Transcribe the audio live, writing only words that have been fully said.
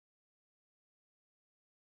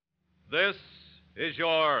This is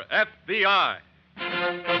your FBI.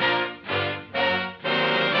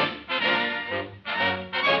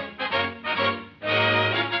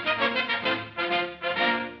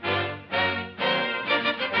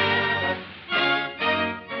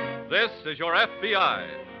 This is your FBI,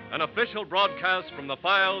 an official broadcast from the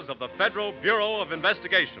files of the Federal Bureau of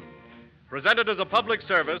Investigation, presented as a public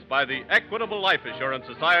service by the Equitable Life Assurance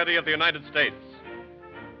Society of the United States.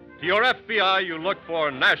 To your FBI, you look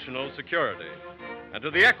for national security, and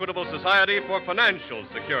to the Equitable Society for financial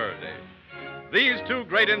security. These two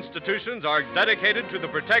great institutions are dedicated to the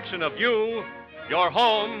protection of you, your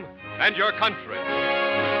home, and your country.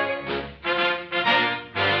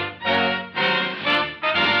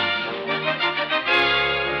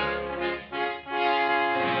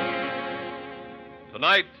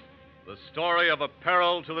 Tonight, the story of a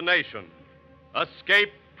peril to the nation.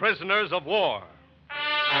 Escaped prisoners of war.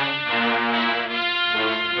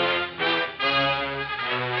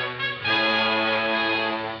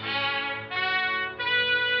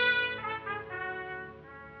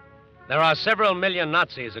 There are several million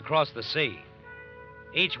Nazis across the sea.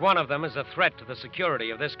 Each one of them is a threat to the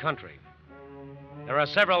security of this country. There are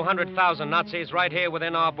several 100,000 Nazis right here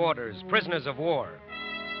within our borders, prisoners of war.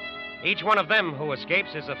 Each one of them who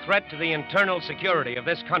escapes is a threat to the internal security of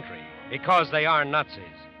this country because they are Nazis.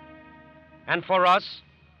 And for us,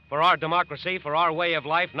 for our democracy, for our way of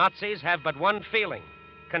life, Nazis have but one feeling: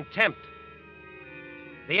 contempt.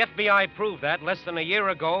 The FBI proved that less than a year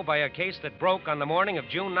ago by a case that broke on the morning of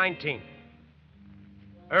June 19th.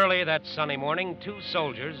 Early that sunny morning, two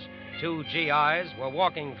soldiers, two GIs, were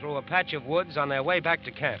walking through a patch of woods on their way back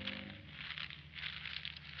to camp.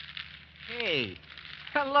 Hey,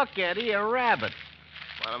 look, Eddie, a rabbit.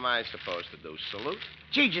 What am I supposed to do, salute?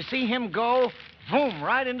 Gee, did you see him go? Boom,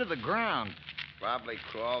 right into the ground. Probably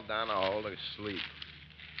crawled down a hole to sleep.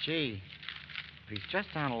 Gee, if he's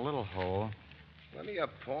just down a little hole. What are you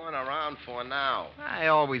pawing around for now? I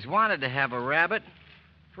always wanted to have a rabbit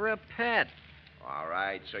for a pet. All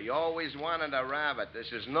right, so you always wanted a rabbit.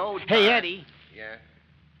 This is no time. Hey, Eddie. Yeah?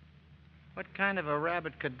 What kind of a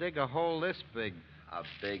rabbit could dig a hole this big? A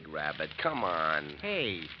big rabbit. Come on.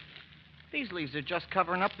 Hey, these leaves are just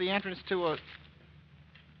covering up the entrance to a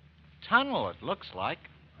tunnel, it looks like.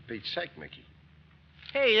 For Pete's sake, Mickey.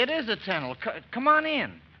 Hey, it is a tunnel. Come on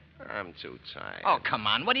in. I'm too tired. Oh, come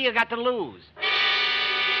on. What do you got to lose?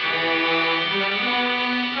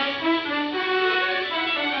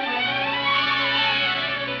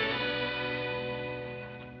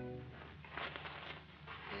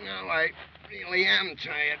 Well, I really am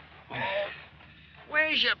tired. Oh.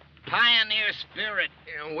 Where's your pioneer spirit?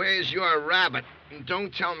 And where's your rabbit? And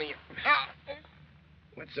don't tell me... Oh.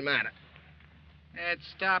 What's the matter? It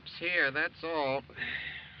stops here, that's all.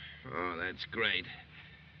 Oh, that's great.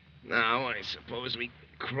 Now, I suppose we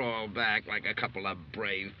crawl back like a couple of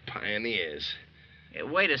brave pioneers. Hey,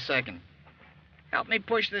 wait a second. Help me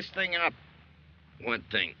push this thing up. What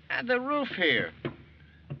thing? The roof here.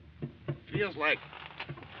 Feels like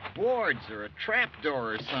boards or a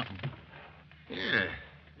trapdoor or something. Yeah,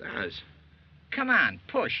 it does. Come on,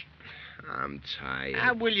 push. I'm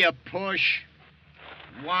tired. Will you push?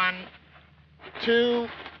 1, 2,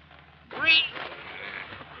 3.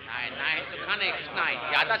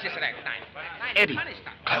 Eddie,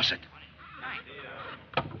 close it.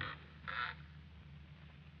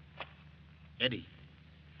 Eddie,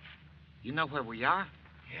 you know where we are?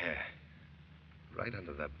 Yeah. Right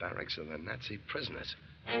under the barracks of the Nazi prisoners.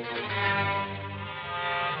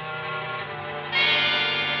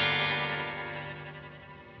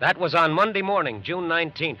 That was on Monday morning, June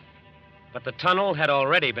 19th. But the tunnel had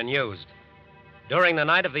already been used. During the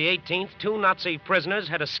night of the 18th, two Nazi prisoners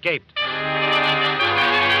had escaped.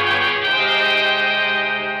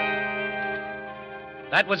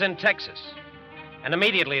 That was in Texas. And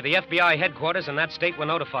immediately, the FBI headquarters in that state were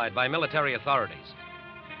notified by military authorities.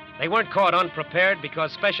 They weren't caught unprepared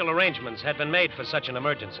because special arrangements had been made for such an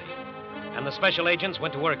emergency. And the special agents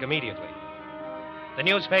went to work immediately. The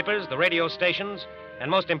newspapers, the radio stations, and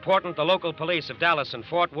most important, the local police of Dallas and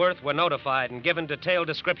Fort Worth were notified and given detailed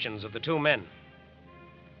descriptions of the two men.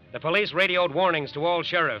 The police radioed warnings to all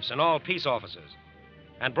sheriffs and all peace officers,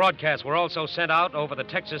 and broadcasts were also sent out over the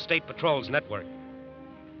Texas State Patrol's network.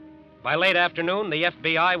 By late afternoon, the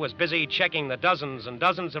FBI was busy checking the dozens and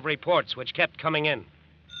dozens of reports which kept coming in.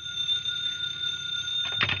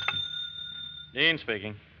 Dean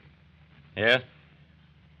speaking. Yes?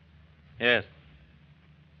 Yes.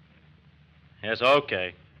 Yes,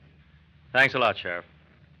 okay. Thanks a lot, Sheriff.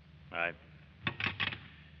 All right.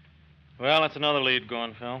 Well, that's another lead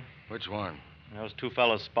going, Phil. Which one? Those two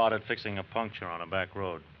fellas spotted fixing a puncture on a back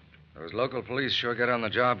road. Those local police sure get on the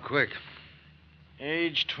job quick.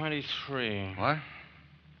 Age 23. What?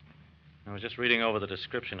 I was just reading over the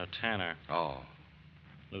description of Tanner. Oh.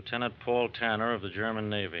 Lieutenant Paul Tanner of the German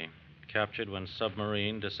Navy. Captured when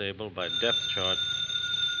submarine disabled by depth charge.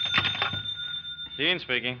 Dean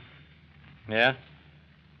speaking. Yeah?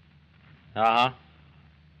 Uh-huh.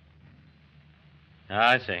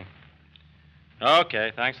 I see.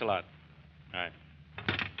 Okay, thanks a lot. All right.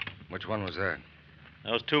 Which one was that?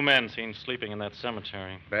 Those 2 men seen sleeping in that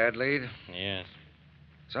cemetery. Bad lead? Yes.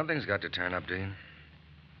 Something's got to turn up, Dean.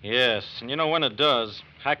 Yes, and you know when it does,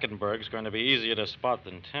 Hackenberg's going to be easier to spot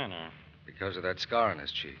than Tanner. Because of that scar on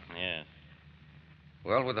his cheek. Yes.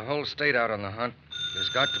 Well, with the whole state out on the hunt, there's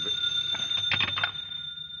got to be...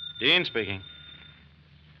 Dean speaking.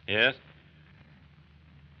 Yes?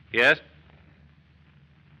 Yes?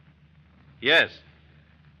 Yes.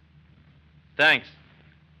 Thanks.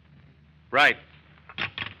 Right.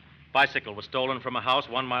 Bicycle was stolen from a house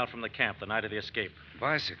 1 mile from the camp the night of the escape.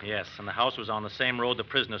 Bicycle? Yes, and the house was on the same road the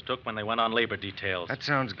prisoners took when they went on labor details. That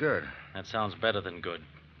sounds good. That sounds better than good.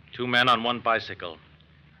 2 men on 1 bicycle.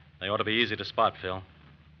 They ought to be easy to spot, Phil.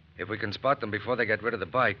 If we can spot them before they get rid of the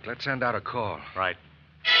bike, let's send out a call. Right.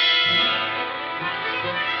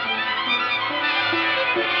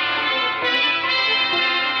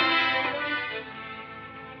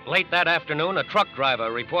 Late that afternoon, a truck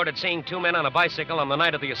driver reported seeing 2 men on a bicycle on the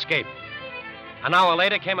night of the escape. An hour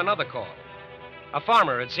later came another call. A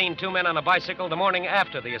farmer had seen 2 men on a bicycle the morning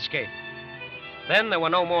after the escape. Then there were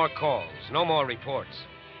no more calls, no more reports.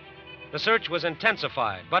 The search was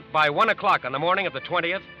intensified, but by 1 o'clock on the morning of the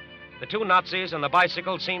 20th, the 2 Nazis and the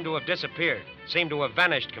bicycle seemed to have disappeared, seemed to have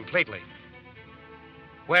vanished completely.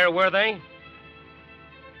 Where were they?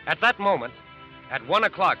 At that moment, at 1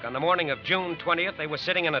 o'clock on the morning of June 20th, they were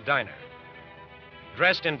sitting in a diner.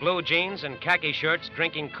 Dressed in blue jeans and khaki shirts,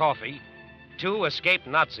 drinking coffee, 2 escaped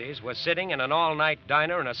Nazis were sitting in an all-night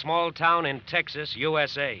diner in a small town in Texas,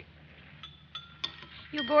 USA.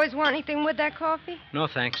 You boys want anything with that coffee? No,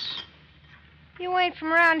 thanks. You ain't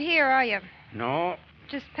from around here, are you? No.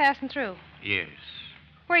 Just passing through. Yes.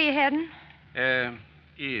 Where you heading?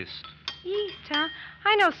 East. East, huh?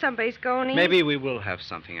 I know somebody's going east. Maybe we will have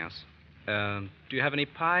something else. Do you have any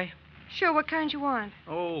pie? Sure, what kind you want?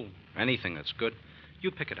 Oh, anything that's good.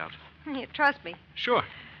 You pick it out. You trust me. Sure.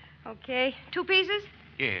 Okay. 2 pieces?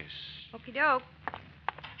 Yes. Okie doke.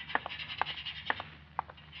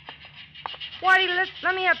 Whitey,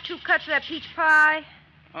 let me have 2 cuts of that peach pie.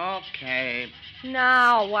 Okay.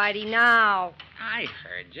 Now, Whitey, now. I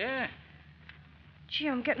heard you. Gee,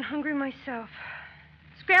 I'm getting hungry myself.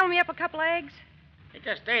 Scramble me up a couple eggs? You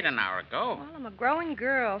just ate an hour ago. Well, I'm a growing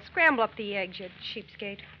girl. Scramble up the eggs, you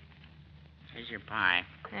cheapskate. Here's your pie.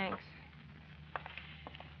 Thanks.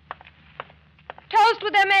 Toast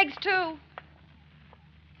with them eggs, too.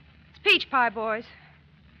 It's peach pie, boys.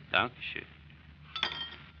 Dankeschön.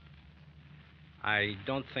 I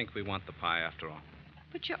don't think we want the pie after all.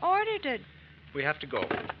 But you ordered it. We have to go.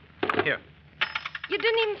 Here. You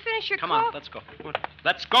didn't even finish your Come coffee. on, let's go.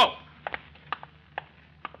 Let's go.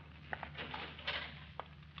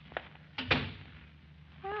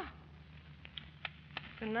 Oh.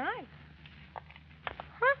 Good night.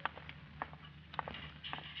 Huh?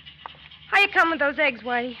 How you come with those eggs,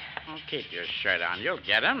 Whitey? Oh, keep your shirt on. You'll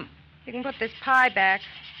get 'em. You can put this pie back.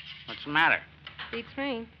 What's the matter? Beats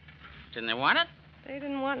me. Didn't they want it? They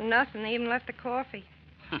didn't want nothing. They even left the coffee.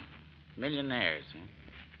 Millionaires, huh?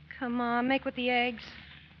 Come on, make with the eggs.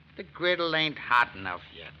 The griddle ain't hot enough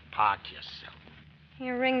yet. Park yourself.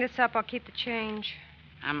 Here, ring this up. I'll keep the change.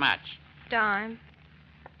 How much? Dime.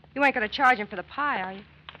 You ain't going to charge him for the pie, are you?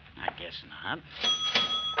 I guess not.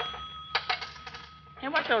 Hey,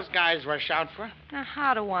 what those guys rush out for? Now,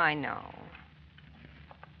 how do I know?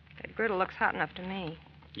 That griddle looks hot enough to me.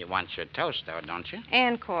 You want your toast, though, don't you?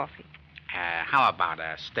 And coffee. How about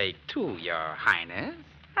a steak, too, Your Highness?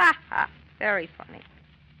 Ha ha. Very funny.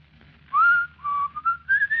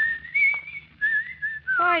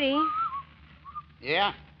 Whitey,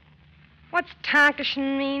 Yeah? what's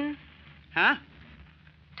Tonkashin mean? Huh?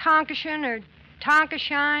 Tonkashin or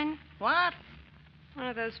Tonkashine? What? One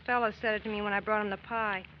of those fellas said it to me when I brought him the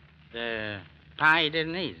pie. The pie you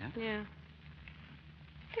didn't eat, huh? Yeah.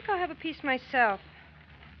 I think I'll have a piece myself.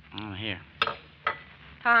 Oh, here.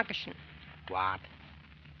 Tonkashin. What?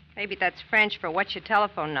 Maybe that's French for what's your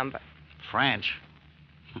telephone number? French.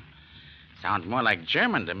 Sounds more like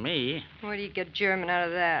German to me. Where do you get German out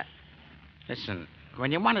of that? Listen,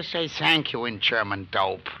 when you want to say thank you in German,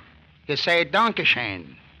 dope, you say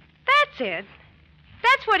Dankeschön. That's it.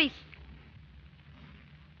 That's what he's...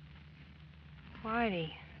 Whitey.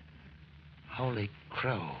 Holy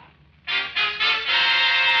crow.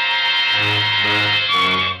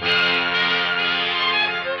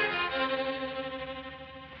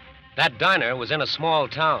 That diner was in a small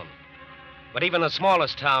town. But even the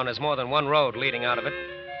smallest town has more than one road leading out of it.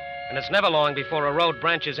 And it's never long before a road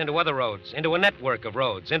branches into other roads, into a network of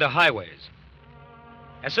roads, into highways.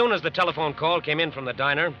 As soon as the telephone call came in from the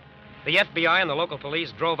diner, the FBI and the local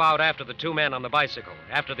police drove out after the two men on the bicycle,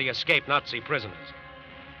 after the escaped Nazi prisoners.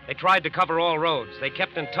 They tried to cover all roads. They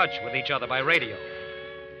kept in touch with each other by radio.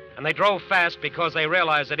 And they drove fast because they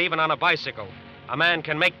realized that even on a bicycle, a man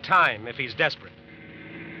can make time if he's desperate.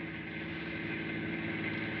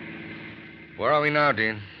 Where are we now,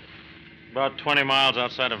 Dean? About 20 miles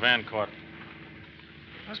outside of Vancourt.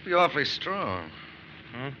 Must be awfully strong.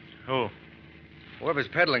 Who? Whoever's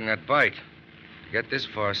pedaling that bike to get this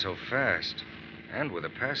far so fast, and with a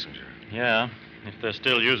passenger. Yeah, if they're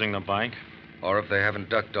still using the bike. Or if they haven't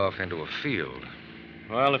ducked off into a field.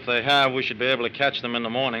 Well, if they have, we should be able to catch them in the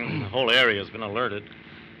morning. The whole area's been alerted.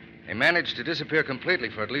 They managed to disappear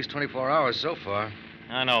completely for at least 24 hours so far.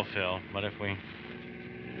 I know, Phil, but if we...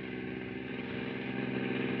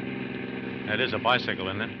 That is a bicycle,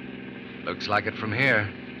 isn't it? Looks like it from here.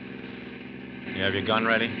 You have your gun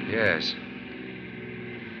ready? Yes.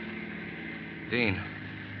 Dean,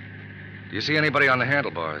 do you see anybody on the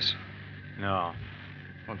handlebars? No.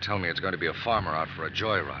 Don't tell me it's going to be a farmer out for a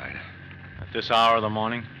joyride. At this hour of the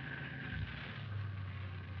morning?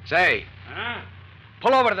 Say,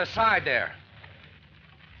 pull over to the side there.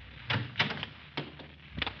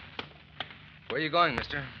 Where are you going,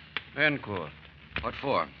 mister? Vancourt. What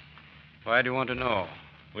for? Why do you want to know?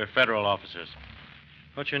 We're federal officers.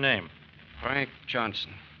 What's your name? Frank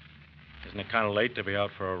Johnson. Isn't it kind of late to be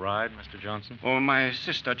out for a ride, Mr. Johnson? Oh, my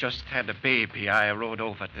sister just had a baby. I rode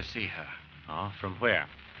over to see her. Oh, from where?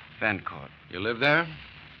 Vancourt. You live there?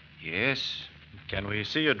 Yes. Can we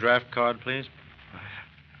see your draft card, please?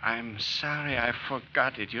 I'm sorry I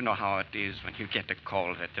forgot it. You know how it is when you get a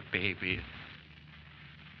call at the baby.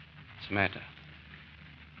 What's the matter?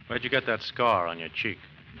 Where'd you get that scar on your cheek?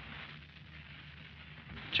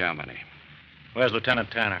 Germany. Where's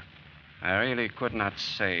Lieutenant Tanner? I really could not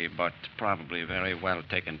say, but probably very well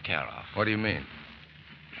taken care of. What do you mean?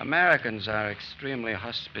 Americans are extremely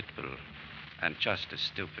hospitable and just as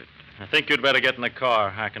stupid. I think you'd better get in the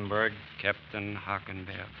car, Hackenberg. Captain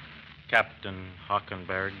Hockenberg. Captain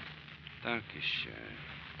Hockenberg. Dankeschön.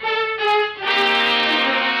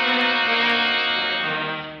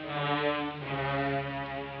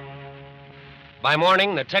 By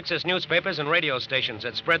morning, the Texas newspapers and radio stations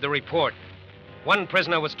had spread the report. One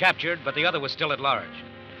prisoner was captured, but the other was still at large.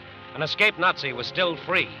 An escaped Nazi was still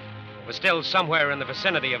free, was still somewhere in the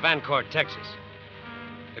vicinity of Vancourt, Texas.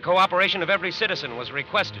 The cooperation of every citizen was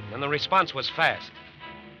requested, and the response was fast.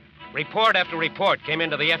 Report after report came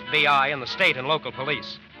into the FBI and the state and local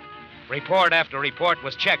police. Report after report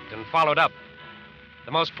was checked and followed up.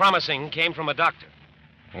 The most promising came from a doctor.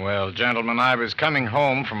 Well, gentlemen, I was coming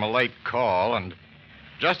home from a late call, and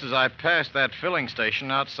just as I passed that filling station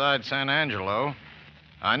outside San Angelo,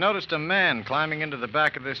 I noticed a man climbing into the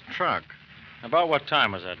back of this truck. About what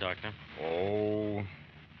time was that, Doctor? Oh,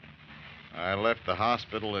 I left the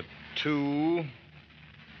hospital at 2.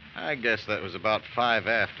 I guess that was about 5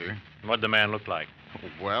 after. What'd the man look like?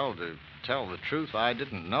 Well, to tell the truth, I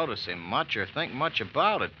didn't notice him much or think much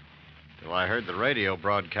about it till I heard the radio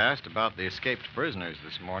broadcast about the escaped prisoners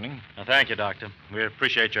this morning. Well, thank you, Doctor. We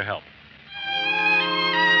appreciate your help.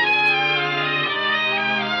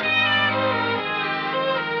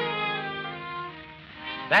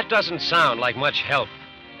 That doesn't sound like much help.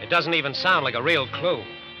 It doesn't even sound like a real clue.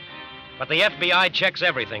 But the FBI checks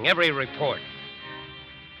everything, every report.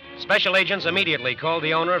 Special agents immediately called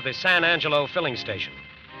the owner of the San Angelo filling station.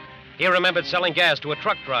 He remembered selling gas to a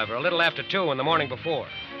truck driver a little after 2 in the morning before.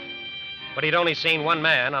 But he'd only seen one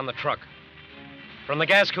man on the truck. From the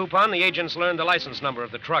gas coupon, the agents learned the license number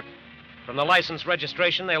of the truck. From the license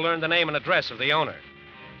registration, they learned the name and address of the owner.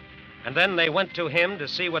 And then they went to him to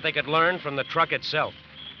see what they could learn from the truck itself.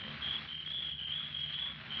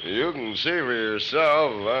 You can see for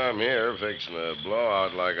yourself. If I'm here fixing a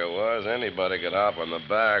blowout like I was, anybody could hop on the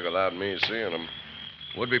back without me seeing them.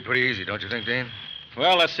 Would be pretty easy, don't you think, Dean?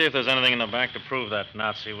 Well, let's see if there's anything in the back to prove that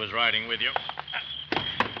Nazi was riding with you.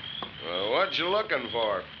 Well, what you looking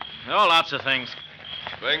for? Oh, lots of things.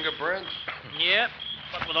 Fingerprints? Yep,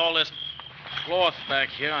 but with all this cloth back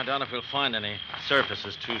here, I doubt if we'll find any. The surface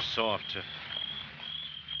is too soft to...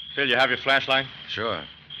 Phil, you have your flashlight? Sure.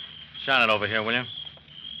 Shine it over here, will you?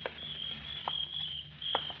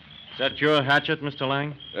 Is that your hatchet, Mr.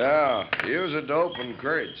 Lang? Yeah, use it to open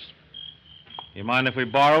crates. You mind if we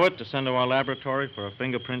borrow it to send to our laboratory for a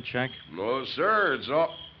fingerprint check? No, sir, it's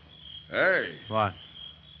all... Hey, What?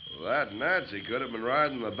 that Nazi could have been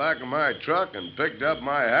riding in the back of my truck and picked up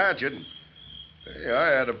my hatchet. Hey, I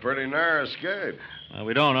had a pretty narrow escape.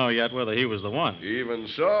 We don't know yet whether he was the one. Even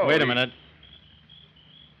so... Wait a minute.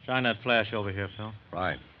 Shine that flash over here, Phil.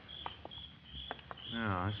 Right.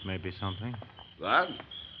 Yeah, this may be something. That?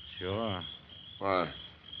 Sure. Why,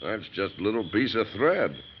 that's just a little piece of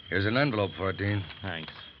thread. Here's an envelope for it, Dean.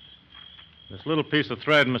 Thanks. This little piece of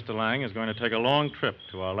thread, Mr. Lang, is going to take a long trip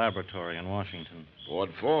to our laboratory in Washington. What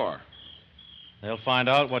for? They'll find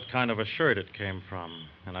out what kind of a shirt it came from.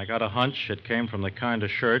 And I got a hunch it came from the kind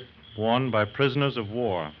of shirt worn by prisoners of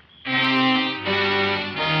war.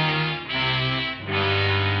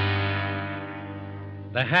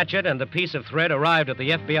 The hatchet and the piece of thread arrived at the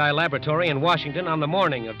FBI laboratory in Washington on the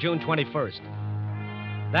morning of June 21st.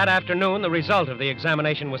 That afternoon, the result of the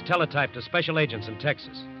examination was teletyped to special agents in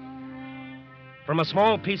Texas. From a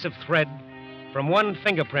small piece of thread, from one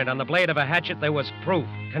fingerprint on the blade of a hatchet, there was proof,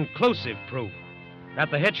 conclusive proof, that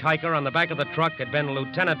the hitchhiker on the back of the truck had been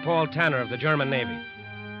Lieutenant Paul Tanner of the German Navy.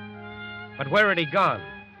 But where had he gone?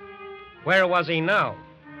 Where was he now?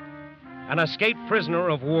 An escaped prisoner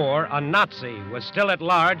of war, a Nazi, was still at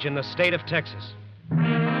large in the state of Texas.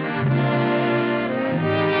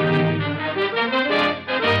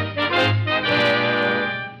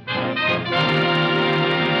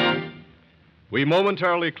 We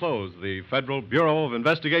momentarily close the Federal Bureau of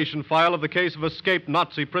Investigation file of the case of escaped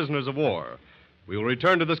Nazi prisoners of war. We will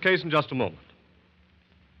return to this case in just a moment.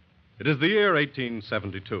 It is the year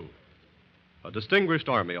 1872. A distinguished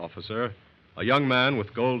Army officer, a young man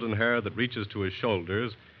with golden hair that reaches to his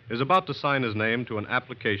shoulders, is about to sign his name to an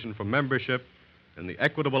application for membership in the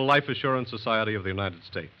Equitable Life Assurance Society of the United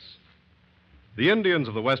States. The Indians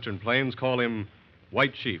of the Western Plains call him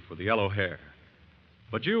White Chief with the yellow hair.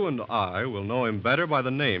 But you and I will know him better by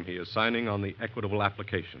the name he is signing on the equitable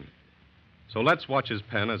application. So let's watch his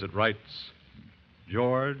pen as it writes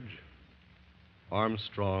George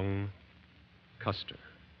Armstrong Custer,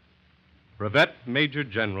 Brevet Major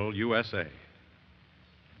General, USA.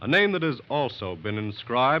 A name that has also been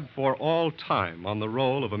inscribed for all time on the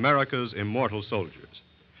roll of America's immortal soldiers.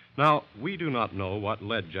 Now, we do not know what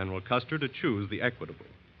led General Custer to choose the equitable,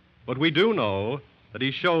 but we do know that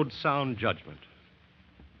he showed sound judgment.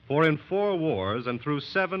 For in 4 wars and through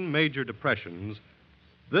 7 major depressions,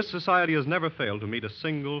 this society has never failed to meet a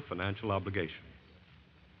single financial obligation.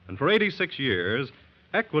 And for 86 years,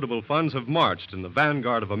 equitable funds have marched in the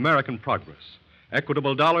vanguard of American progress.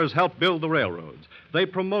 Equitable dollars helped build the railroads. They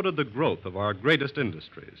promoted the growth of our greatest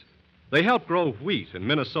industries. They helped grow wheat in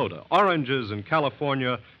Minnesota, oranges in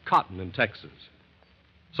California, cotton in Texas.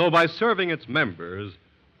 So by serving its members,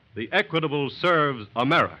 the equitable serves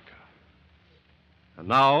America. And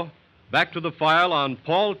now, back to the file on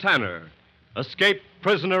Paul Tanner, escaped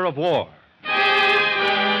prisoner of war.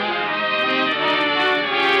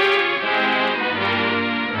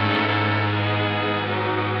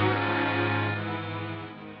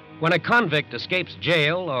 When a convict escapes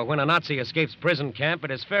jail or when a Nazi escapes prison camp,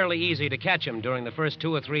 it is fairly easy to catch him during the first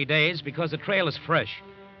 2 or 3 days because the trail is fresh.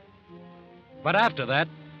 But after that,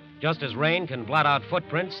 just as rain can blot out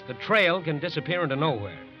footprints, the trail can disappear into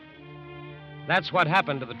nowhere. That's what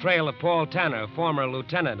happened to the trail of Paul Tanner, former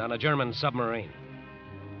lieutenant on a German submarine.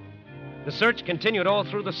 The search continued all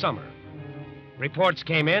through the summer. Reports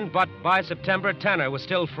came in, but by September, Tanner was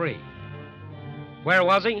still free. Where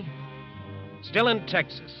was he? Still in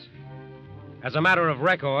Texas. As a matter of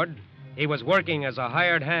record, he was working as a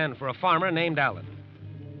hired hand for a farmer named Allen.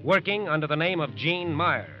 Working under the name of Gene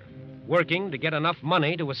Meyer. Working to get enough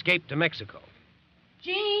money to escape to Mexico.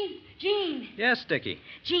 Gene! Yes, Dickie.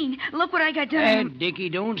 Gene, look what I got done. Dickie,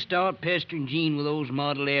 don't start pestering Gene with those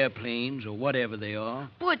model airplanes or whatever they are.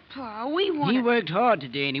 But, Pa, we want He worked hard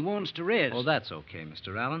today and he wants to rest. Oh, that's okay,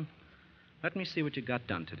 Mr. Allen. Let me see what you got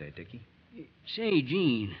done today, Dickie. Say,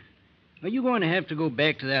 Gene, are you going to have to go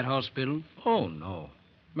back to that hospital? Oh, no.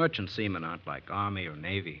 Merchant seamen aren't like Army or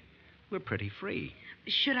Navy. We're pretty free.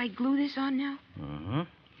 Should I glue this on now? Uh-huh.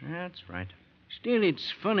 That's right. Still,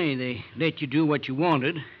 it's funny they let you do what you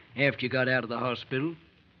wanted after you got out of the hospital.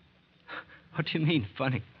 What do you mean,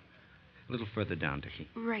 funny? A little further down, Dickie.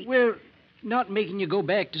 Right. Well, not making you go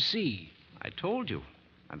back to sea. I told you.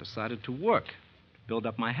 I decided to work, to build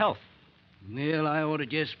up my health. Well, I ought to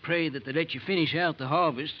just pray that they let you finish out the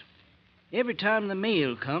harvest. Every time the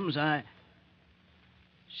mail comes,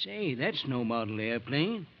 Say, that's no model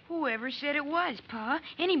airplane. Whoever said it was, Pa?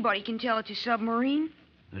 Anybody can tell it's a submarine.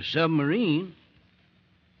 A submarine?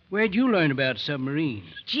 Where'd you learn about submarines?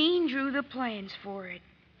 Gene drew the plans for it.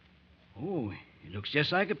 Oh, it looks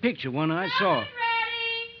just like a picture, one I saw.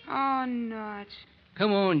 Oh, nuts.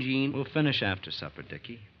 Come on, Gene. We'll finish after supper,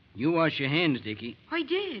 Dickie. You wash your hands, Dickie. I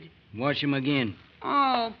did. Wash 'em again.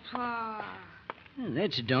 Oh, Pa. Well,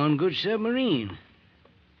 that's a darn good submarine.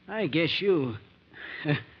 I guess you...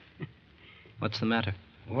 What's the matter?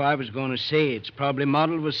 Well, I was going to say it's probably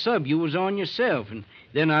modeled of a sub you was on yourself, and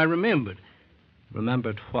then I remembered.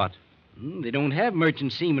 Remembered what? They don't have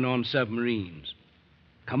merchant seamen on submarines.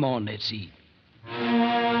 Come on, let's eat.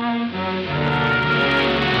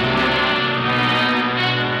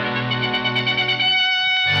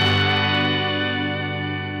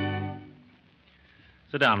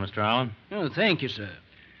 Sit down, Mr. Allen. Oh, thank you, sir.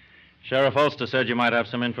 Sheriff Ulster said you might have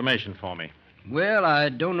some information for me. Well, I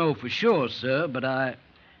don't know for sure, sir, but I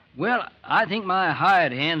think my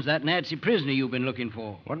hired hand's that Nazi prisoner you've been looking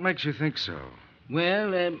for. What makes you think so?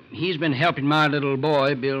 Well, he's been helping my little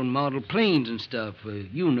boy build model planes and stuff,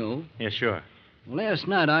 you know. Yeah, sure. Well, last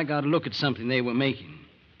night I got a look at something they were making.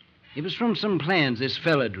 It was from some plans this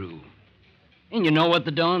fella drew. And you know what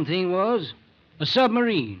the darn thing was? A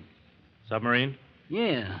submarine. Submarine?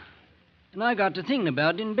 Yeah. And I got to thinking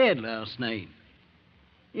about it in bed last night.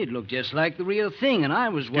 It looked just like the real thing, and I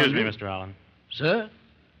was wondering... Excuse me, Mr. Allen. Sir?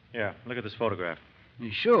 Yeah, look at this photograph.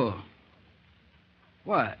 Sure.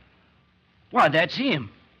 Why, that's him.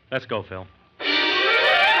 Let's go, Phil.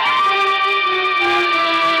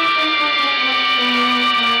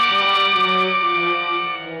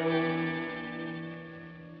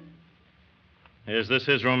 Is this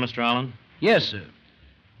his room, Mr. Allen? Yes, sir.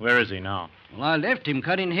 Where is he now? Well, I left him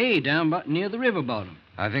cutting hay down near the river bottom.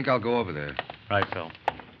 I think I'll go over there. Right, Phil.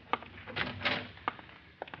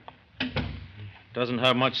 Doesn't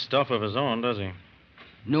have much stuff of his own, does he?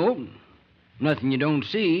 No, nothing you don't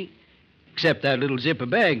see, except that little zipper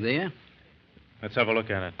bag there. Let's have a look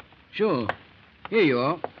at it. Sure. Here you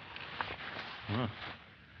are. Huh.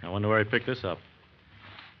 I wonder where he picked this up.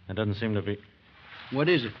 It doesn't seem to be... What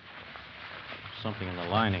is it? Something in the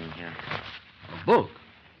lining here. A book.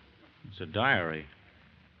 It's a diary.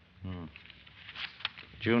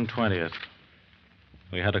 June 20th.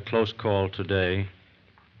 We had a close call today.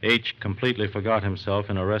 H completely forgot himself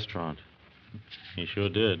in a restaurant. He sure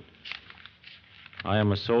did. I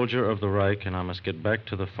am a soldier of the Reich, and I must get back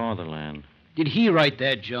to the fatherland. Did he write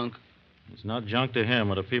that junk? It's not junk to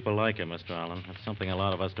him or to people like him, Mr. Allen. That's something a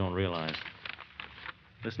lot of us don't realize.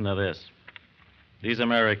 Listen to this. These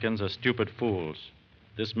Americans are stupid fools.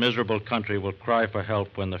 This miserable country will cry for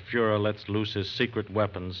help when the Fuhrer lets loose his secret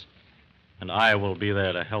weapons, and I will be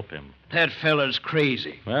there to help him. That fella's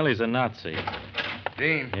crazy. Well, he's a Nazi.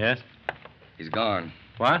 Dean. Yes? He's gone.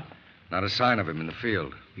 What? Not a sign of him in the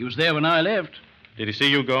field. He was there when I left. Did he see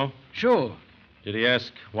you go? Sure. Did he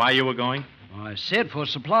ask why you were going? Well, I said for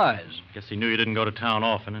supplies. Guess he knew you didn't go to town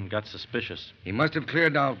often and got suspicious. He must have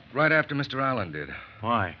cleared out right after Mr. Allen did.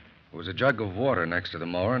 Why? There was a jug of water next to the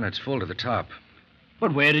mower, and it's full to the top.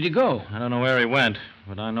 But where did he go? I don't know where he went,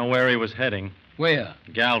 but I know where he was heading. Where?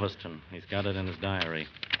 Galveston. He's got it in his diary.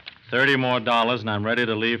 $30 more, and I'm ready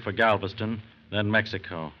to leave for Galveston, then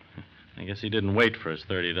Mexico. I guess he didn't wait for his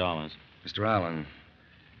 $30. Mr. Allen,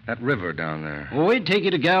 that river down there. Oh, we'd take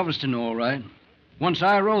you to Galveston, all right. Once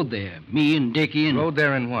I rode there, me and Dickie and... Rode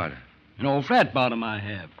there in what? An old flat bottom I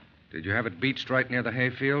have. Did you have it beached right near the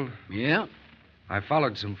hayfield? Yeah. I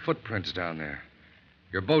followed some footprints down there.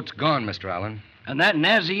 Your boat's gone, Mr. Allen. And that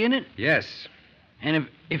Nazi in it? Yes. And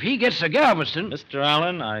if he gets to Galveston... Mr.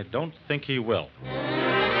 Allen, I don't think he will.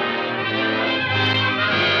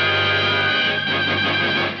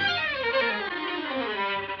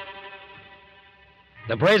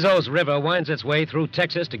 The Brazos River winds its way through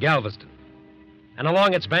Texas to Galveston. And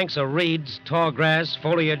along its banks are reeds, tall grass,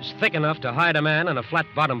 foliage thick enough to hide a man in a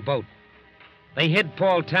flat-bottomed boat. They hid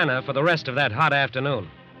Paul Tanner for the rest of that hot afternoon.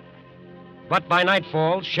 But by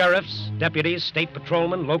nightfall, sheriffs, deputies, state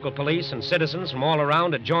patrolmen, local police, and citizens from all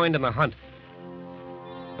around had joined in the hunt.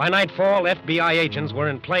 By nightfall, FBI agents were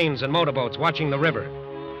in planes and motorboats watching the river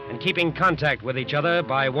and keeping contact with each other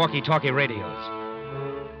by walkie-talkie radios.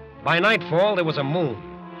 By nightfall, there was a moon.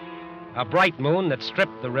 A bright moon that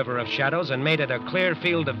stripped the river of shadows and made it a clear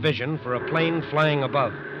field of vision for a plane flying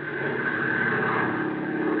above.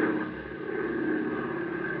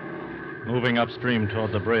 Moving upstream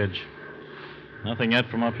toward the bridge. Nothing yet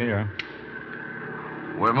from up here.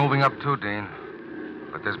 We're moving up too, Dean.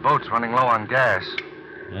 But this boat's running low on gas.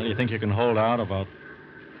 Well, you think you can hold out about...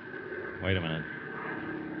 Wait a minute.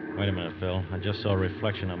 Wait a minute, Phil. I just saw a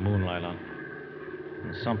reflection of moonlight on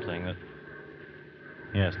something that...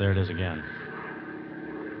 Yes, there it is again.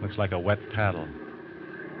 Looks like a wet paddle.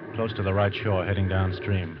 Close to the right shore, heading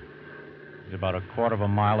downstream. It's about a quarter of a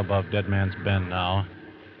mile above Dead Man's Bend now.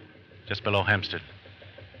 Just below Hempstead.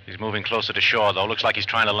 He's moving closer to shore, though. Looks like he's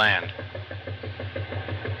trying to land.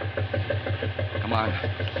 Come on.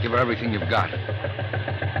 Give her everything you've got.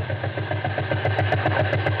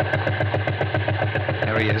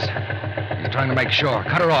 There he is. He's trying to make shore.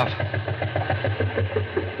 Cut her off.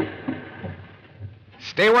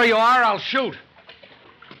 Stay where you are, I'll shoot.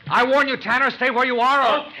 I warn you, Tanner, stay where you are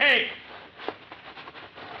or... Okay.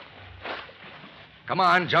 Come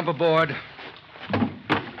on, jump aboard.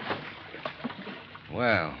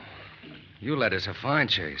 Well, you led us a fine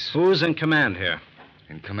chase. Who's in command here?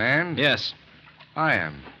 In command? Yes. I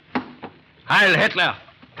am. Heil Hitler!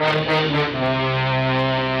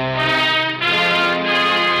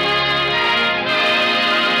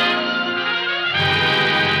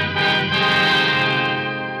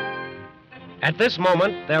 At this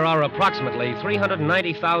moment, there are approximately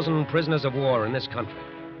 390,000 prisoners of war in this country.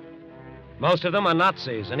 Most of them are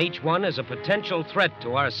Nazis, and each one is a potential threat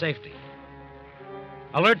to our safety.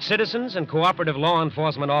 Alert citizens and cooperative law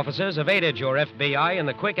enforcement officers have aided your FBI in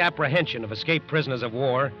the quick apprehension of escaped prisoners of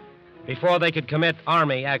war before they could commit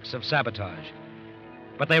Army acts of sabotage.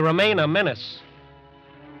 But they remain a menace.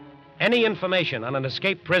 Any information on an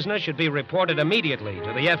escaped prisoner should be reported immediately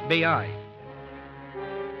to the FBI.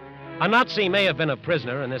 A Nazi may have been a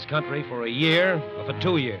prisoner in this country for a year or for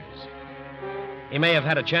 2 years. He may have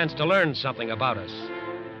had a chance to learn something about us,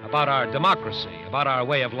 about our democracy, about our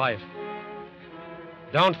way of life.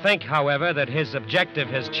 Don't think, however, that his objective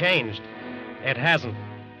has changed. It hasn't.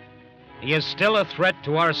 He is still a threat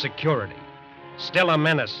to our security, still a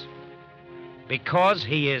menace, because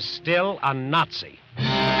he is still a Nazi.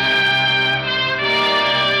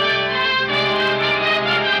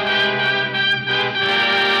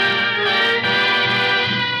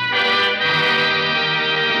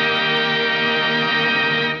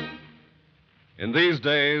 In these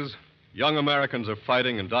days, young Americans are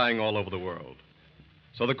fighting and dying all over the world.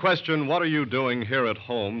 So the question, what are you doing here at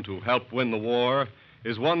home to help win the war,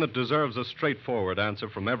 is one that deserves a straightforward answer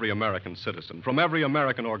from every American citizen, from every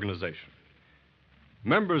American organization.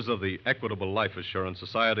 Members of the Equitable Life Assurance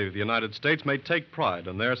Society of the United States may take pride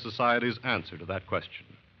in their society's answer to that question.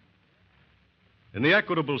 In the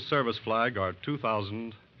Equitable Service flag are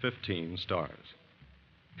 2015 stars.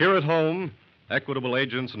 Here at home, Equitable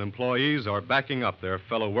agents and employees are backing up their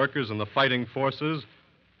fellow workers in the fighting forces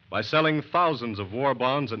by selling thousands of war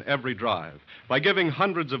bonds in every drive, by giving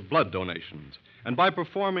hundreds of blood donations, and by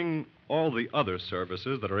performing all the other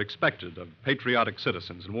services that are expected of patriotic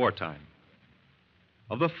citizens in wartime.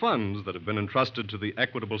 Of the funds that have been entrusted to the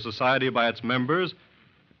Equitable Society by its members,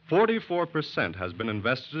 44% has been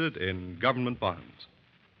invested in government bonds.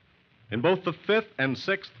 In both the 5th and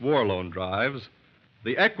 6th war loan drives,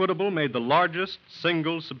 the Equitable made the largest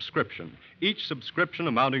single subscription, each subscription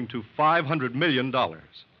amounting to $500 million.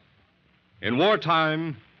 In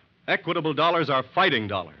wartime, Equitable dollars are fighting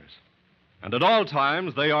dollars, and at all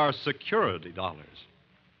times they are security dollars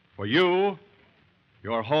for you,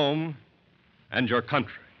 your home, and your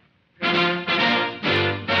country.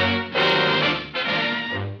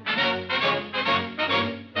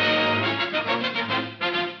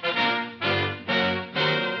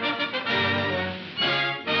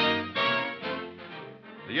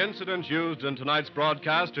 The incidents used in tonight's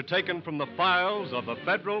broadcast are taken from the files of the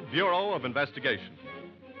Federal Bureau of Investigation.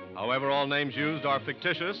 However, all names used are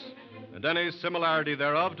fictitious, and any similarity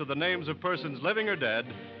thereof to the names of persons living or dead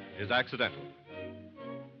is accidental.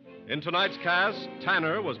 In tonight's cast,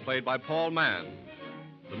 Tanner was played by Paul Mann.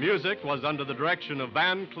 The music was under the direction of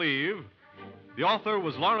Van Cleve. The author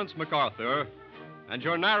was Lawrence MacArthur, and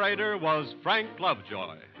your narrator was Frank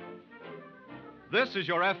Lovejoy. This is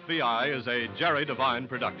Your FBI is a Jerry Devine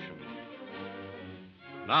production.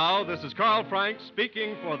 Now, this is Carl Frank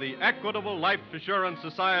speaking for the Equitable Life Assurance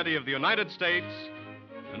Society of the United States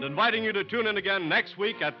and inviting you to tune in again next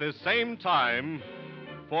week at this same time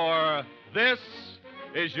for This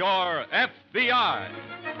is Your FBI.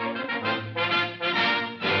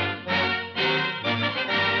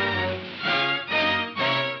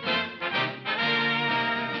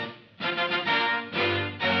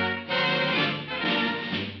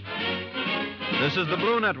 This is the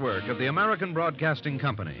Blue Network of the American Broadcasting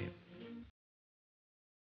Company.